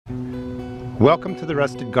Welcome to the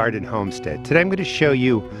Rusted Garden Homestead. Today I'm going to show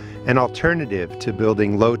you an alternative to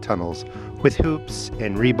building low tunnels with hoops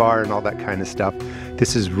and rebar and all that kind of stuff.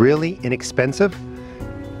 This is really inexpensive,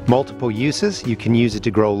 multiple uses. You can use it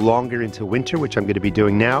to grow longer into winter, which I'm going to be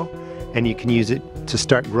doing now, and you can use it to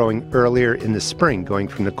start growing earlier in the spring, going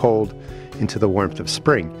from the cold into the warmth of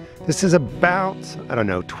spring. This is about,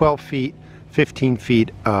 12 feet, 15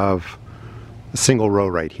 feet of a single row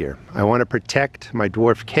right here. I want to protect my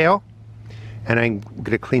dwarf kale, and I'm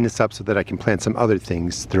going to clean this up so that I can plant some other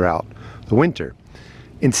things throughout the winter.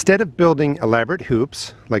 Instead of building elaborate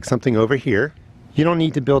hoops, like something over here, you don't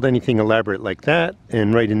need to build anything elaborate like that,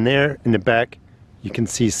 and right in there, in the back, you can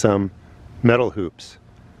see some metal hoops.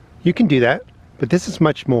 You can do that, but this is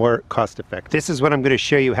much more cost-effective. This is what I'm going to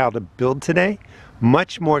show you how to build today.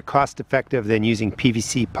 Much more cost-effective than using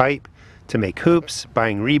PVC pipe to make hoops,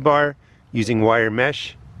 buying rebar, using wire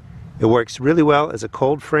mesh. It works really well as a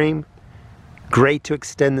cold frame. Great to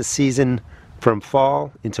extend the season from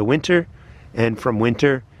fall into winter and from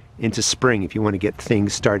winter into spring if you want to get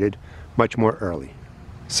things started much more early.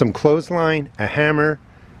 Some clothesline, a hammer,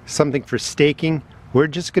 something for staking. We're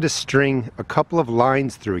just going to string a couple of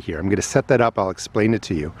lines through here. I'm going to set that up, I'll explain it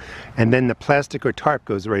to you. And then the plastic or tarp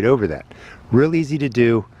goes right over that. Real easy to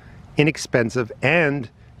do, inexpensive, and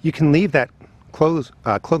you can leave that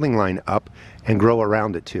clothing line up and grow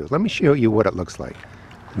around it too. Let me show you what it looks like.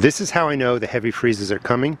 This is how I know the heavy freezes are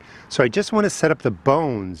coming. So I just want to set up the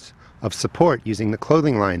bones of support using the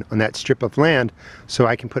clothing line on that strip of land so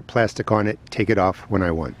I can put plastic on it, take it off when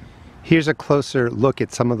I want. Here's a closer look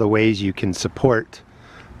at some of the ways you can support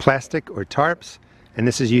plastic or tarps, and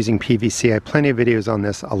this is using PVC. I have plenty of videos on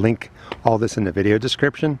this. I'll link all this in the video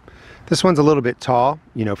description. This one's a little bit tall,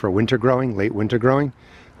 for winter growing, late winter growing.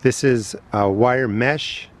 This is wire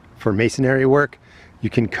mesh for masonry work. You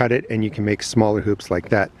can cut it and you can make smaller hoops like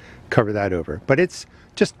that, cover that over. But it's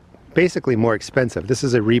just basically more expensive. This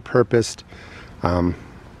is a repurposed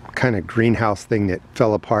kind of greenhouse thing that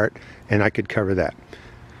fell apart, and I could cover that.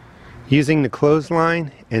 Using the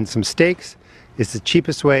clothesline and some stakes is the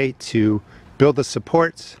cheapest way to build the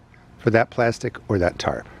supports for that plastic or that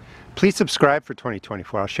tarp. Please subscribe for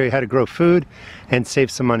 2024. I'll show you how to grow food and save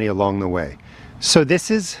some money along the way. So this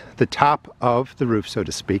is the top of the roof, so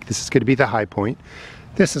to speak. This is going to be the high point.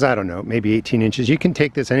 This is, maybe 18 inches. You can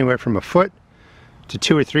take this anywhere from a foot to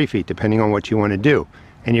 2 or 3 feet, depending on what you want to do.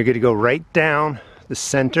 And you're going to go right down the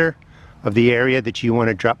center of the area that you want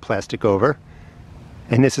to drop plastic over.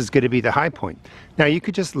 And this is going to be the high point. Now you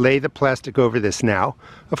could just lay the plastic over this now.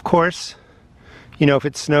 Of course, if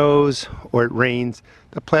it snows or it rains,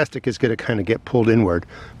 the plastic is going to kind of get pulled inward.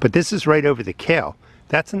 But this is right over the kale.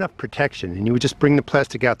 That's enough protection, and you would just bring the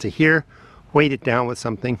plastic out to here, weight it down with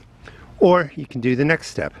something, or you can do the next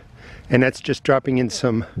step, and that's just dropping in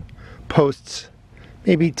some posts,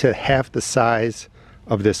 maybe to half the size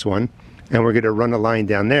of this one, and we're going to run a line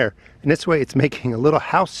down there, and this way it's making a little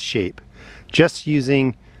house shape, just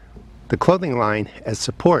using the clothing line as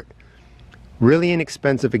support. Really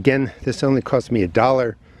inexpensive. Again, this only cost me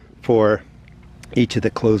 $1 for each of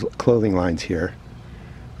the clothing lines here.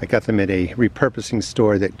 I got them at a repurposing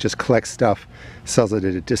store that just collects stuff, sells it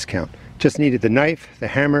at a discount. Just needed the knife, the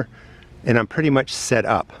hammer, and I'm pretty much set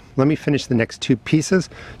up. Let me finish the next 2 pieces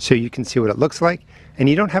so you can see what it looks like. And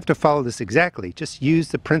you don't have to follow this exactly, just use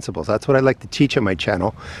the principles. That's what I like to teach on my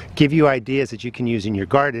channel. Give you ideas that you can use in your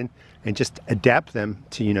garden and just adapt them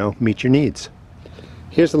to, meet your needs.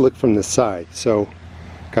 Here's a look from the side. So,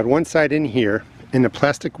 got one side in here, and the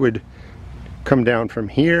plastic would come down from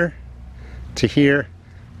here to here,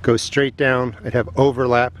 go straight down. I'd have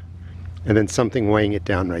overlap and then something weighing it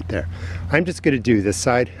down right there. I'm just going to do this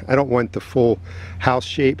side. I don't want the full house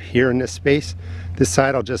shape here in this space. This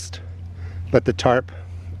side I'll just let the tarp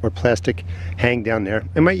or plastic hang down there.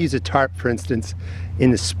 I might use a tarp, for instance, in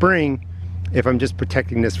the spring if I'm just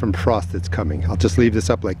protecting this from frost that's coming. I'll just leave this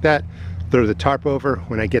up like that, throw the tarp over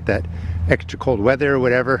when I get that extra cold weather or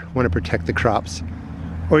whatever, want to protect the crops.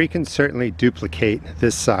 Or you can certainly duplicate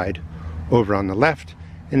this side over on the left.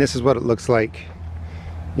 And this is what it looks like,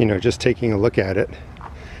 just taking a look at it.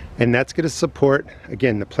 And that's going to support,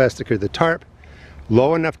 again, the plastic or the tarp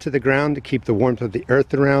low enough to the ground to keep the warmth of the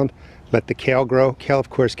earth around, let the kale grow. Kale,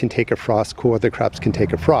 of course, can take a frost. Cool other crops can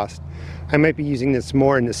take a frost. I might be using this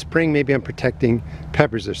more in the spring. Maybe I'm protecting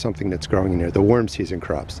peppers or something that's growing in there, the warm season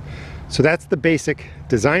crops. So that's the basic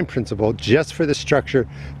design principle just for the structure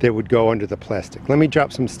that would go under the plastic. Let me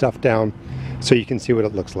drop some stuff down so you can see what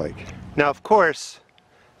it looks like. Now, of course,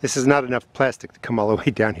 this is not enough plastic to come all the way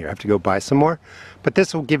down here. I have to go buy some more, but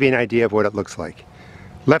this will give you an idea of what it looks like.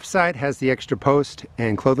 Left side has the extra post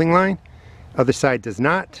and clothing line. Other side does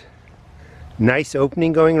not. Nice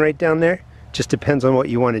opening going right down there. Just depends on what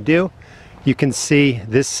you want to do. You can see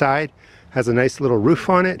this side has a nice little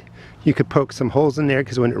roof on it. You could poke some holes in there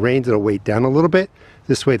because when it rains it'll weight down a little bit.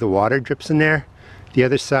 This way the water drips in there. The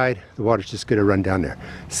other side, the water's just going to run down there.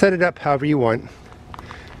 Set it up however you want.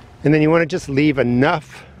 And then you want to just leave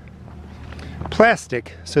enough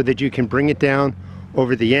plastic so that you can bring it down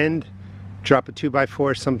over the end, drop a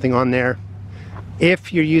 2x4, something on there.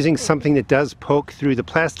 If you're using something that does poke through the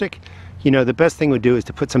plastic, you know, the best thing would do is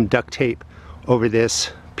to put some duct tape over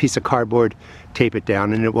this piece of cardboard, tape it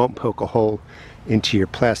down, and it won't poke a hole into your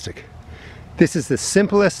plastic. This is the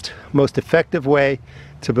simplest, most effective way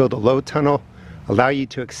to build a low tunnel, allow you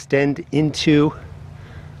to extend into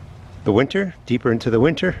the winter, deeper into the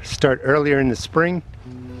winter, start earlier in the spring,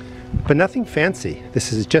 but nothing fancy.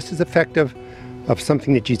 This is just as effective of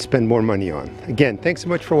something that you'd spend more money on. Again, thanks so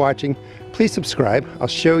much for watching. Please subscribe. I'll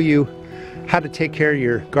show you how to take care of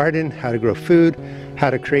your garden, how to grow food, how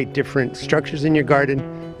to create different structures in your garden,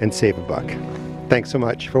 and save a buck. Thanks so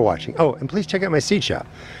much for watching. Oh, and please check out my seed shop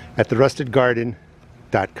at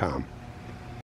therustedgarden.com.